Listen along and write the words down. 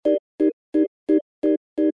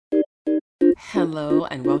Hello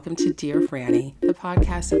and welcome to Dear Franny, the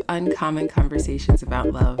podcast of uncommon conversations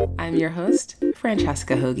about love. I'm your host,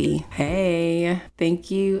 Francesca Hoagie. Hey, thank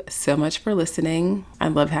you so much for listening. I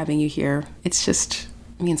love having you here. It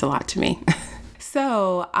means a lot to me.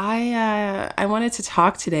 So I wanted to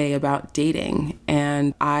talk today about dating,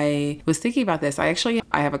 and I was thinking about this. I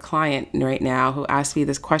have a client right now who asked me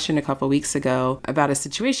this question a couple weeks ago about a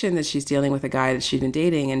situation that she's dealing with a guy that she's been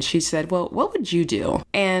dating, and she said, well, what would you do?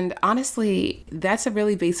 And honestly, that's a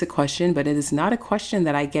really basic question, but it is not a question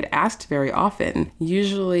that I get asked very often.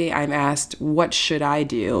 Usually I'm asked, what should I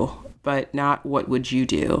do? But not what would you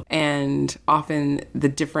do? And often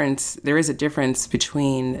there is a difference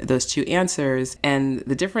between those two answers. And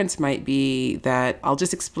the difference might be that I'll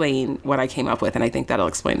just explain what I came up with. And I think that'll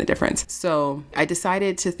explain the difference. So I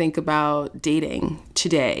decided to think about dating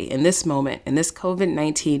today, in this moment, in this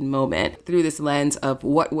COVID-19 moment, through this lens of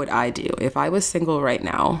what would I do? If I was single right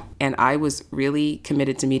now and I was really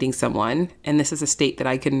committed to meeting someone, and this is a state that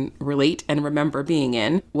I can relate and remember being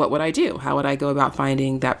in, what would I do? How would I go about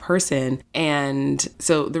finding that person? And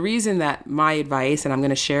so the reason that my advice, and I'm going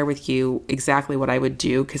to share with you exactly what I would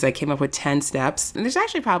do, because I came up with 10 steps, and there's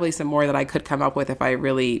actually probably some more that I could come up with if I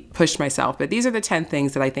really pushed myself, but these are the 10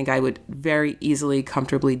 things that I think I would very easily,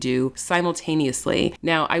 comfortably do simultaneously.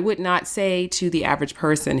 Now, I would not say to the average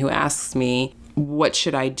person who asks me, what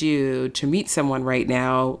should I do to meet someone right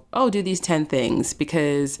now? Oh, do these 10 things,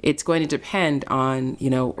 because it's going to depend on,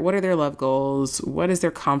 what are their love goals? What is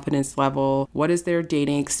their confidence level? What is their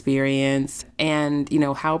dating experience? And,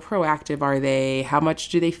 how proactive are they? How much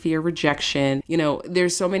do they fear rejection?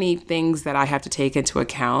 There's so many things that I have to take into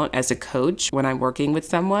account as a coach when I'm working with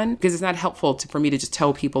someone, because it's not helpful for me to just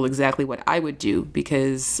tell people exactly what I would do,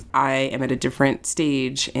 because I am at a different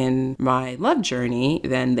stage in my love journey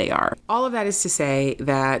than they are. All of that is to say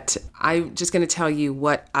that I'm just going to tell you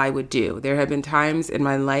what I would do. There have been times in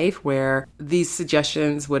my life where these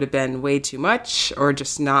suggestions would have been way too much, or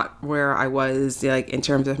just not where I was, in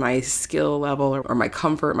terms of my skill level or my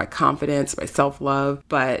comfort, my confidence, my self-love.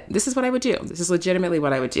 But this is what I would do. This is legitimately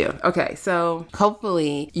what I would do. Okay, so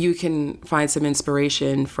hopefully you can find some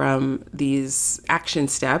inspiration from these action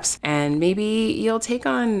steps, and maybe you'll take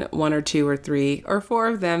on one or two or three or four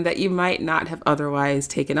of them that you might not have otherwise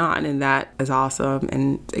taken on, and that is awesome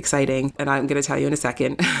and exciting. And I'm going to tell you in a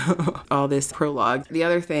second, all this prologue. The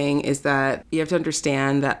other thing is that you have to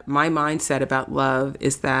understand that my mindset about love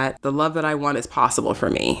is that the love that I want is possible for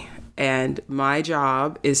me. And my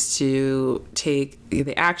job is to take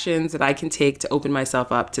the actions that I can take to open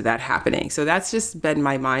myself up to that happening. So that's just been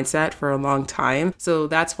my mindset for a long time. So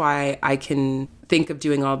that's why I can think of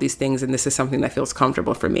doing all these things, and this is something that feels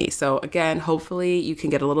comfortable for me. So again, hopefully you can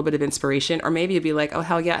get a little bit of inspiration, or maybe you'd be like, oh,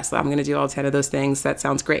 hell yes, I'm going to do all 10 of those things. That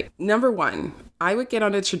sounds great. Number one, I would get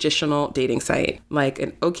on a traditional dating site like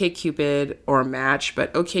an OkCupid or a Match,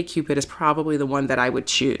 but OkCupid is probably the one that I would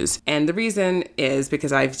choose. And the reason is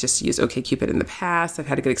because I've just used OkCupid in the past. I've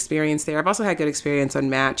had a good experience there. I've also had good experience on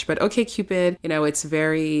Match, but OkCupid, it's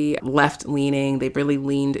very left-leaning. They've really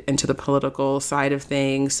leaned into the political side of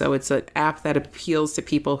things. So it's an app that appeals to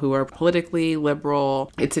people who are politically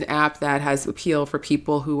liberal. It's an app that has appeal for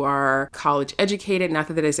people who are college educated. Not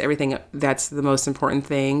that that is everything that's the most important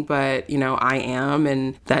thing, but, I am,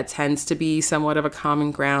 and that tends to be somewhat of a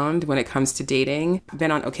common ground when it comes to dating. I've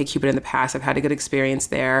been on OkCupid in the past. I've had a good experience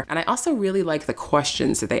there. And I also really like the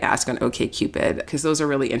questions that they ask on OkCupid, because those are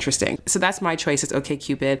really interesting. So that's my choice, is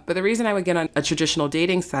OkCupid. But the reason I would get on a traditional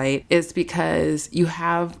dating site is because you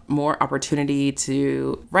have more opportunity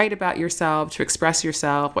to write about yourself, to express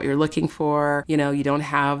yourself, what you're looking for. You don't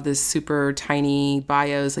have this super tiny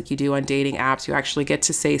bios like you do on dating apps. You actually get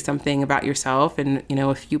to say something about yourself in,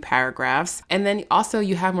 a few paragraphs. And then also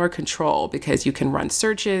you have more control, because you can run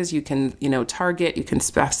searches, you can, target, you can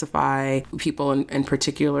specify people in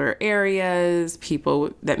particular areas,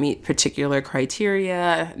 people that meet particular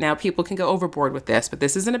criteria. Now, people can go overboard with this, but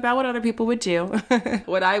this isn't about what other people would do.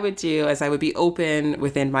 What I would do is I would be open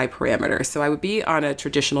within my parameters. So I would be on a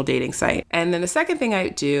traditional dating site. And then the second thing I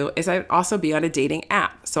would do is I would also be on a dating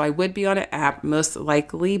app. So I would be on an app, most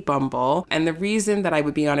likely Bumble. And the reason that I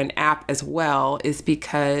would be on an app as well is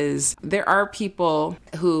because there are people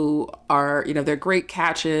who are, they're great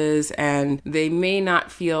catches, and they may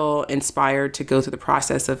not feel inspired to go through the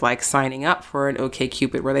process of signing up for an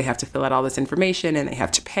OkCupid, where they have to fill out all this information and they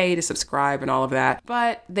have to pay to subscribe and all of that,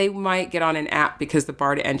 but they might get on an app because the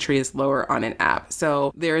bar to entry is lower on an app.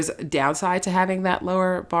 So there's a downside to having that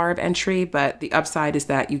lower bar of entry, but the upside is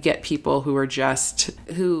that you get people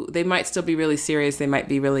who they might still be really serious. They might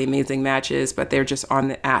be really amazing matches, but they're just on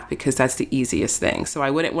the app because that's the easiest thing. So I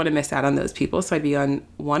wouldn't want to miss out on those people. So I'd be on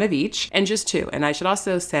one of each and just two. And I should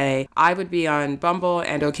also say I would be on Bumble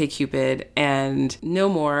and OkCupid and no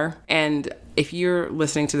more. And if you're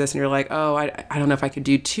listening to this and you're like, oh, I don't know if I could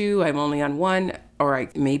do two, I'm only on one, or I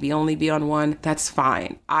maybe only be on one, that's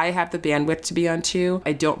fine. I have the bandwidth to be on two.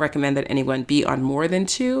 I don't recommend that anyone be on more than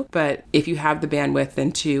two, but if you have the bandwidth,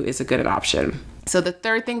 then two is a good option. So the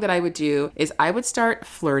third thing that I would do is I would start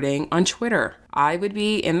flirting on Twitter. I would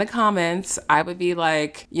be in the comments. I would be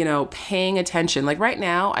like, paying attention. Like right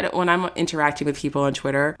now, when I'm interacting with people on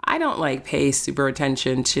Twitter, I don't pay super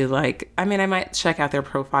attention to I might check out their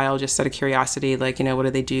profile just out of curiosity. What do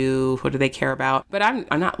they do? What do they care about? But I'm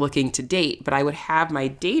not looking to date, but I would have my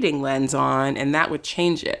dating lens on and that would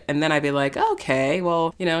change it. And then I'd be like, okay,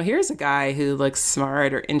 well, here's a guy who looks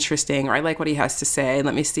smart or interesting, or I like what he has to say.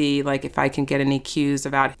 Let me see if I can get any cues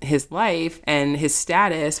about his life and his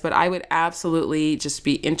status. But I would absolutely just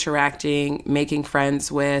be interacting, making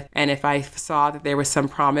friends with. And if I saw that there was some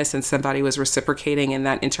promise and somebody was reciprocating in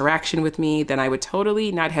that interaction with me, then I would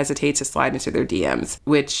totally not hesitate to slide into their DMs,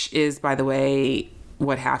 which is, by the way,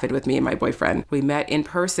 what happened with me and my boyfriend. We met in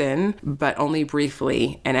person, but only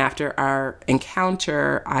briefly. And after our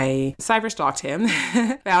encounter, I cyberstalked him,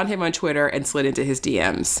 found him on Twitter and slid into his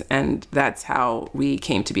DMs. And that's how we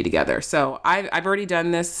came to be together. So I've already done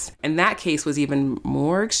this. And that case was even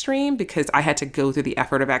more extreme because I had to go through the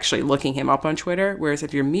effort of actually looking him up on Twitter. Whereas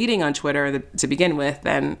if you're meeting on Twitter to begin with,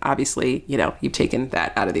 then obviously, you've taken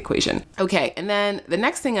that out of the equation. Okay. And then the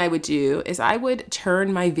next thing I would do is I would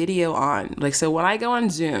turn my video on. So when I go on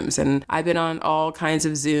Zooms, and I've been on all kinds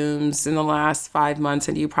of Zooms in the last 5 months,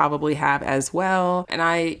 and you probably have as well. And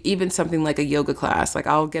I even something like a yoga class,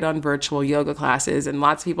 I'll get on virtual yoga classes and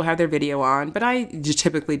lots of people have their video on, but I just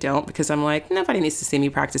typically don't because I'm nobody needs to see me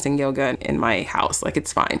practicing yoga in my house.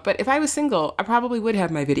 It's fine. But if I was single, I probably would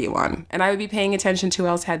have my video on and I would be paying attention to who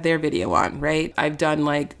else had their video on, right? I've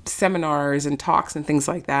done seminars and talks and things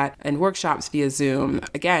like that and workshops via Zoom.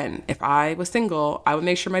 Again, if I was single, I would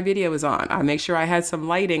make sure my video was on. I make sure I had some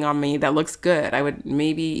lighting on me that looks good. I would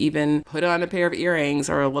maybe even put on a pair of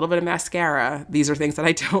earrings or a little bit of mascara. These are things that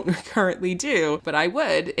I don't currently do, but I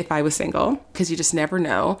would if I was single because you just never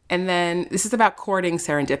know. And then this is about courting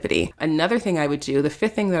serendipity. Another thing I would do, the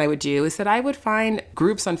fifth thing that I would do is that I would find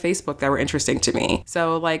groups on Facebook that were interesting to me.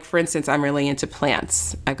 So for instance, I'm really into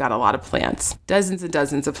plants. I've got a lot of plants, dozens and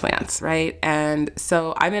dozens of plants, right? And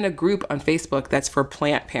so I'm in a group on Facebook that's for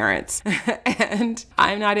plant parents. And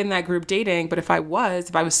I'm not in that group dating, but if I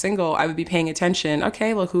was single, I would be paying attention.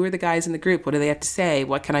 Okay, well, who are the guys in the group? What do they have to say?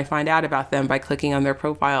 What can I find out about them by clicking on their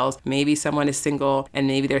profiles? Maybe someone is single and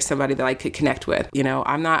maybe there's somebody that I could connect with.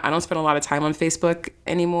 I don't spend a lot of time on Facebook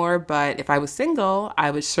anymore, but if I was single,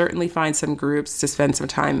 I would certainly find some groups to spend some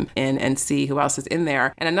time in and see who else is in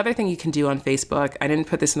there. And another thing you can do on Facebook, I didn't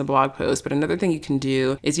put this in the blog post, but another thing you can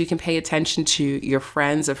do is you can pay attention to your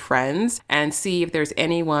friends of friends and see if there's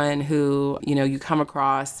anyone who, you come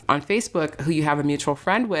across on Facebook who you have a mutual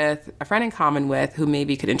friend with, a friend in common with, who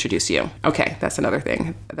maybe could introduce you. Okay, that's another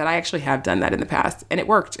thing that I actually have done that in the past, and it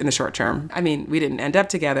worked in the short term. We didn't end up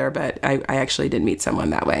together, but I actually did meet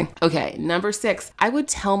someone that way. Okay, number 6, I would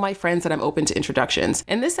tell my friends that I'm open to introductions.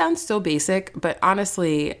 And this sounds so basic, but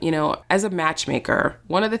honestly, as a matchmaker,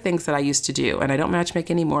 one of the things that I used to do, and I don't matchmake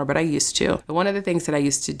anymore, but I used to, but one of the things that I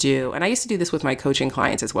used to do, and I used to do this with my coaching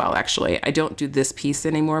clients as well, actually. I don't do this piece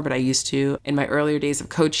anymore, but I used to in my earlier days of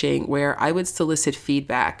coaching, where I would solicit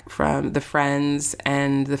feedback from the friends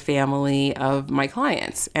and the family of my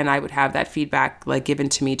clients. And I would have that feedback given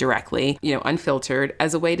to me directly, unfiltered,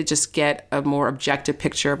 as a way to just get a more objective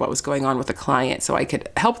picture of what was going on with the client so I could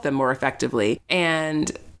help them more effectively.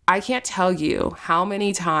 And I can't tell you how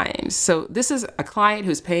many times. So this is a client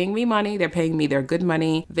who's paying me money. They're paying me their good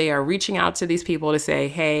money. They are reaching out to these people to say,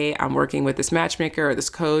 hey, I'm working with this matchmaker or this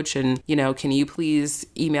coach. And, can you please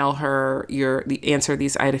email her the answer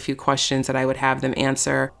these? I had a few questions that I would have them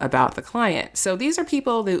answer about the client. So these are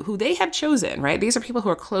people who they have chosen, right? These are people who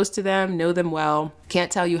are close to them, know them well.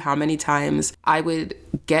 Can't tell you how many times I would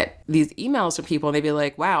get these emails from people and they'd be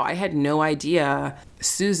like, wow, I had no idea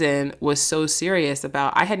Susan was so serious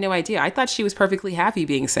about, I had no idea. I thought she was perfectly happy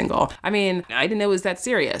being single. I didn't know it was that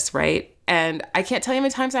serious, right? And I can't tell you how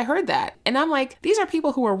many times I heard that. And I'm like, these are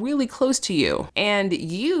people who are really close to you. And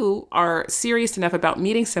you are serious enough about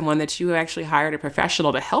meeting someone that you actually hired a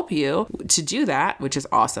professional to help you to do that, which is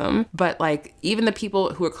awesome. But like, even the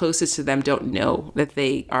people who are closest to them don't know that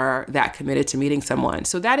they are that committed to meeting someone.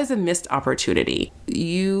 So that is a missed opportunity.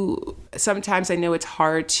 Sometimes I know it's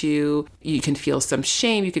hard you can feel some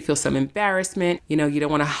shame, you can feel some embarrassment. You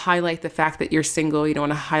don't want to highlight the fact that you're single. You don't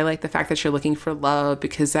want to highlight the fact that you're looking for love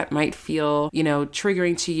because that might feel,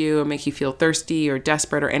 triggering to you or make you feel thirsty or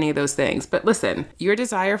desperate or any of those things. But listen, your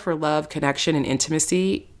desire for love, connection, and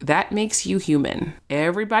intimacy, that makes you human.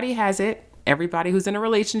 Everybody has it. Everybody who's in a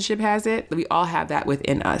relationship has it. We all have that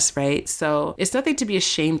within us, right? So it's nothing to be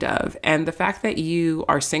ashamed of. And the fact that you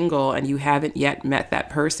are single and you haven't yet met that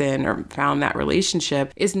person or found that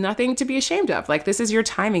relationship is nothing to be ashamed of. Like, this is your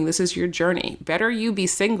timing. This is your journey. Better you be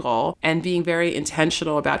single and being very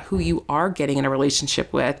intentional about who you are getting in a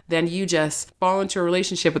relationship with than you just fall into a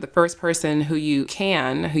relationship with the first person who you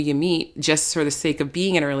meet just for the sake of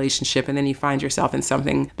being in a relationship. And then you find yourself in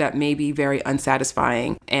something that may be very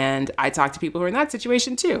unsatisfying. And I talk to people who are in that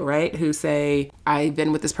situation too, right? Who say, I've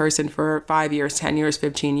been with this person for 5 years, 10 years,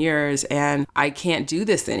 15 years, and I can't do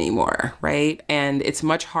this anymore, right? And it's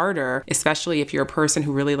much harder, especially if you're a person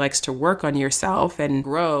who really likes to work on yourself and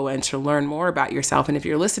grow and to learn more about yourself. And if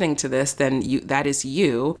you're listening to this, then that is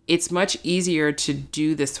you. It's much easier to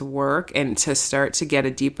do this work and to start to get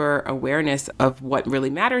a deeper awareness of what really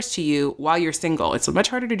matters to you while you're single. It's much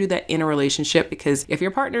harder to do that in a relationship because if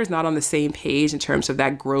your partner is not on the same page in terms of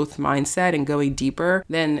that growth mindset and going deeper,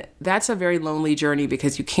 then that's a very lonely journey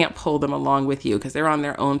because you can't pull them along with you because they're on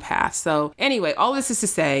their own path. So anyway, all this is to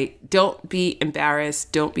say, don't be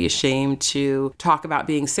embarrassed. Don't be ashamed to talk about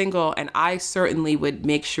being single. And I certainly would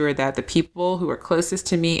make sure that the people who are closest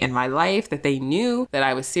to me in my life, that they knew that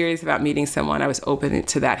I was serious about meeting someone. I was open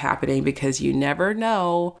to that happening because you never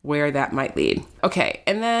know where that might lead. Okay.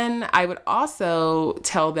 And then I would also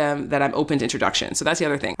tell them that I'm open to introduction. So that's the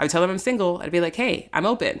other thing. I would tell them I'm single. I'd be like, hey, I'm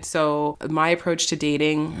open. So my approach to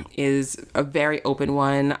dating is a very open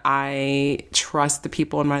one. I trust the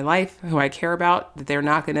people in my life who I care about, that they're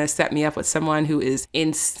not going to set me up with someone who is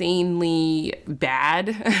insanely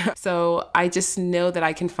bad. So I just know that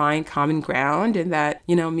I can find common ground and that,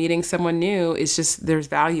 meeting someone new is just, there's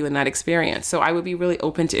value in that experience. So I would be really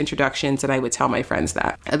open to introductions and I would tell my friends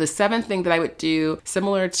that. The seventh thing that I would do,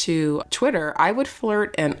 similar to Twitter, I would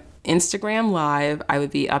flirt and Instagram live. I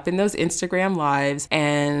would be up in those Instagram lives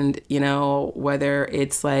and, whether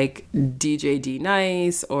it's like DJ D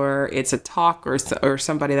Nice or it's a talk or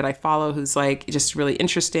somebody that I follow who's like just really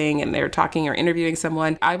interesting and they're talking or interviewing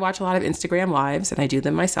someone. I watch a lot of Instagram lives and I do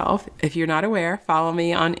them myself. If you're not aware, follow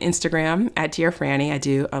me on Instagram at Dear Franny. I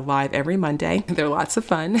do a live every Monday. They're lots of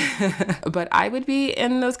fun. But I would be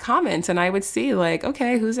in those comments and I would see like,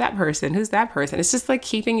 okay, who's that person? Who's that person? It's just like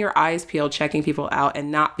keeping your eyes peeled, checking people out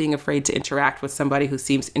and not being afraid to interact with somebody who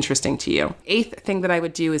seems interesting to you. Eighth thing that I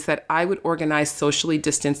would do is that I would organize socially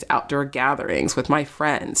distanced outdoor gatherings with my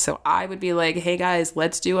friends. So I would be like, hey guys,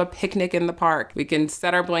 let's do a picnic in the park. We can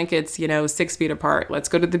set our blankets, 6 feet apart. Let's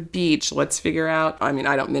go to the beach. Let's figure out, I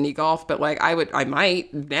don't mini golf, but like I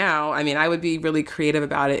might now. I would be really creative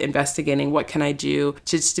about it, investigating what can I do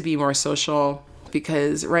just to be more social.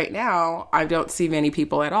 Because right now, I don't see many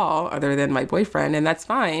people at all other than my boyfriend, and that's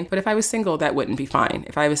fine. But if I was single, that wouldn't be fine.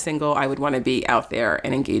 If I was single, I would want to be out there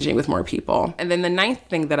and engaging with more people. And then the ninth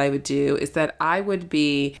thing that I would do is that I would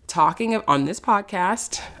be talking on this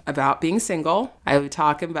podcast about being single. I would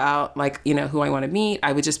talk about who I want to meet.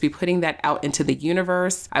 I would just be putting that out into the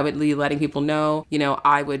universe. I would be letting people know,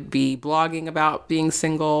 I would be blogging about being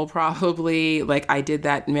single probably. Like I did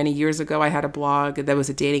that many years ago. I had a blog that was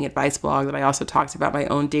a dating advice blog that I also talked about my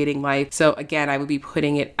own dating life. So again, I would be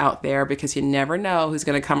putting it out there because you never know who's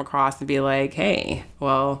going to come across and be like, hey,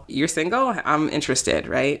 well, you're single? I'm interested,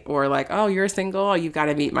 right? Or like, oh, you're single? Oh, you've got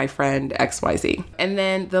to meet my friend XYZ. And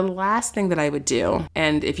then the last thing that I would do,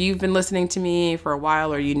 and if you've been listening to me for a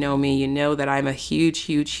while or you know me, you know that I'm a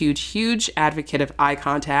huge advocate of eye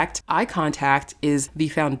contact. Eye contact is the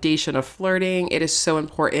foundation of flirting. It is so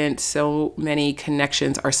important. So many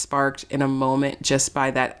connections are sparked in a moment just by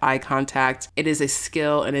that eye contact. It is a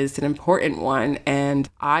skill and it is an important one. And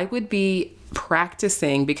I would be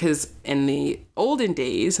practicing, because in the olden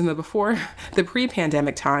days, in the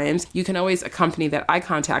pre-pandemic times, you can always accompany that eye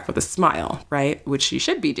contact with a smile, right? Which you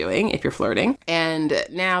should be doing if you're flirting. And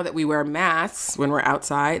now that we wear masks when we're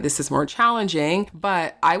outside, this is more challenging,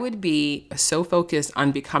 but I would be so focused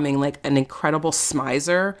on becoming like an incredible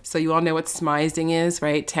smizer. So you all know what smizing is,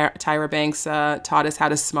 right? Tyra Banks taught us how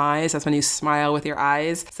to smize. That's when you smile with your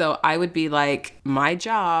eyes. So I would be like, my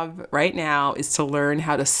job right now is to learn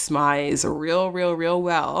how to smize real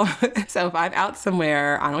well. So if I'm out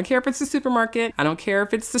somewhere, I don't care if it's the supermarket, I don't care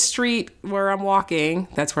if it's the street where I'm walking.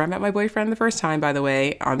 That's where I met my boyfriend the first time, by the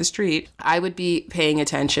way, on the street. I would be paying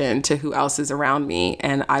attention to who else is around me,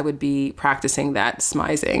 and I would be practicing that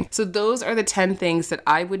smizing. So those are the 10 things that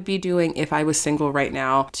I would be doing if I was single right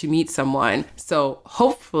now to meet someone. So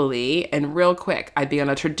hopefully, and real quick, I'd be on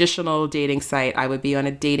a traditional dating site. I would be on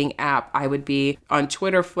a dating app. I would be on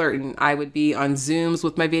Twitter flirting. I would be on Zooms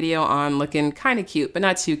with my video on, looking kind of cute, but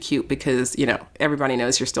not too cute because, everybody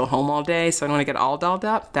knows you're still home all day. So I don't want to get all dolled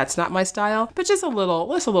up. That's not my style, but just a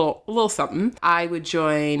little something. I would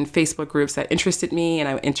join Facebook groups that interested me, and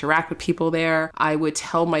I would interact with people there. I would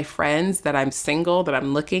tell my friends that I'm single, that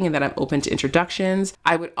I'm looking, and that I'm open to introductions.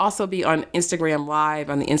 I would also be on Instagram Live.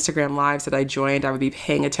 On the Instagram Lives that I joined, I would be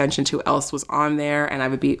paying attention to who else was on there, and I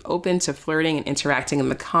would be open to flirting and interacting in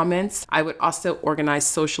the comments. I would also organize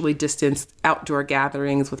socially distanced outdoor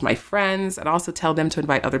gatherings with my friends, and also tell them to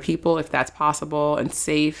invite other people if that's possible and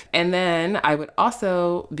safe. And then I would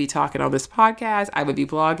also be talking on this podcast. I would be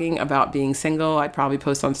blogging about being single. I'd probably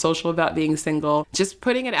post on social about being single, just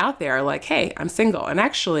putting it out there like, hey, I'm single. And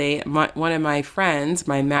actually, one of my friends,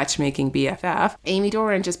 my matchmaking BFF, Amy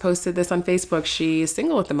Doran, just posted this on Facebook. She's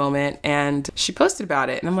single at the moment, and she posted about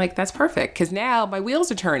it. And I'm like, that's perfect, because now my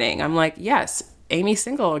wheels are turning. I'm like, yes, Amy's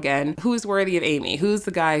single again. Who's worthy of Amy? Who's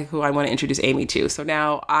the guy who I want to introduce Amy to? So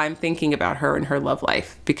now I'm thinking about her and her love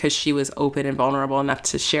life because she was open and vulnerable enough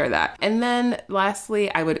to share that. And then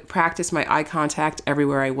lastly, I would practice my eye contact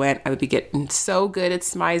everywhere I went. I would be getting so good at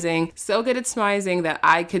smizing that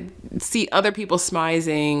I could see other people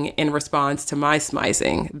smizing in response to my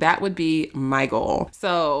smizing. That would be my goal.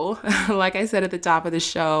 So like I said at the top of the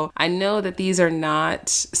show, I know that these are not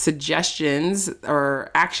suggestions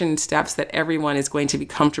or action steps that everyone is going to be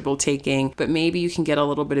comfortable taking, but maybe you can get a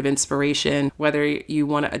little bit of inspiration, whether you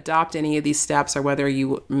want to adopt any of these steps or whether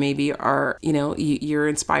you maybe are, you're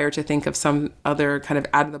inspired to think of some other kind of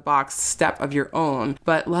out of the box step of your own.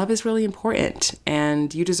 But love is really important,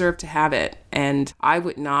 and you deserve to have it. And I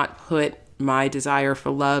would not put my desire for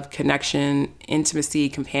love, connection, intimacy,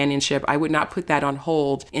 companionship, I would not put that on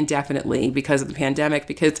hold indefinitely because of the pandemic,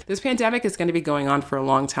 because this pandemic is going to be going on for a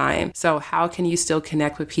long time. So how can you still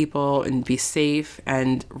connect with people and be safe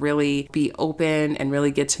and really be open and really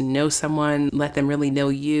get to know someone, let them really know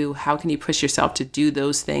you? How can you push yourself to do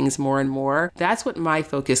those things more and more? That's what my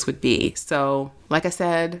focus would be. So like I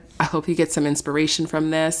said, I hope you get some inspiration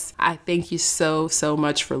from this. I thank you so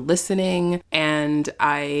much for listening. And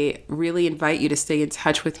I really invite you to stay in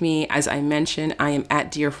touch with me. As I mentioned, I am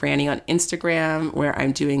at Dear Franny on Instagram, where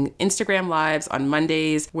I'm doing Instagram Lives on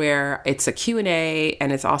Mondays, where it's a Q&A.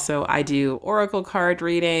 And it's also, I do oracle card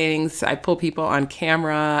readings. I pull people on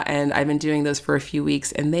camera, and I've been doing those for a few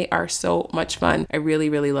weeks, and they are so much fun. I really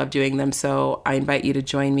love doing them. So I invite you to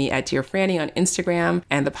join me at Dear Franny on Instagram.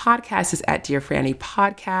 And the podcast is at Dear Franny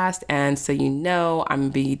Podcast. And so I'm going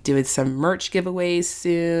to be doing some merch giveaways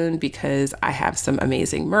soon because I have some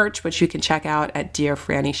amazing merch, which you can check out at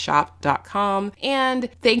dearfrannyshop.com. And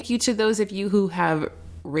thank you to those of you who have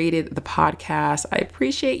rated the podcast. I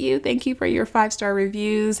appreciate you. Thank you for your 5-star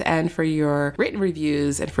reviews and for your written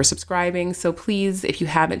reviews and for subscribing. So please, if you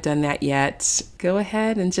haven't done that yet, go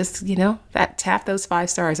ahead and just, tap those 5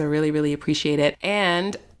 stars. I really appreciate it.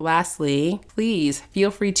 And lastly, please feel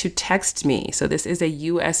free to text me. So this is a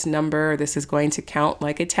US number. This is going to count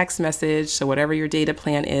like a text message. So whatever your data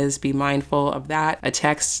plan is, be mindful of that. A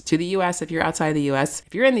text to the US if you're outside the US.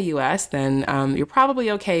 If you're in the US, then you're probably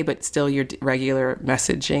okay, but still your regular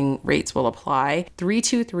messaging rates will apply.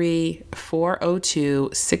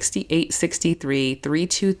 323-402-6863.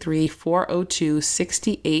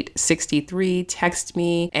 323-402-6863. Text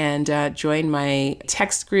me and join my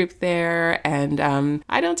text group there. And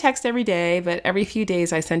I don't text every day, but every few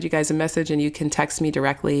days I send you guys a message and you can text me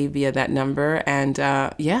directly via that number. And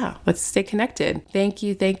let's stay connected. Thank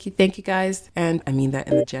you guys. And I mean that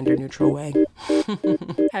in a gender neutral way.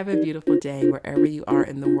 Have a beautiful day wherever you are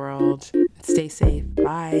in the world. Stay safe.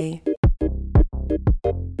 Bye.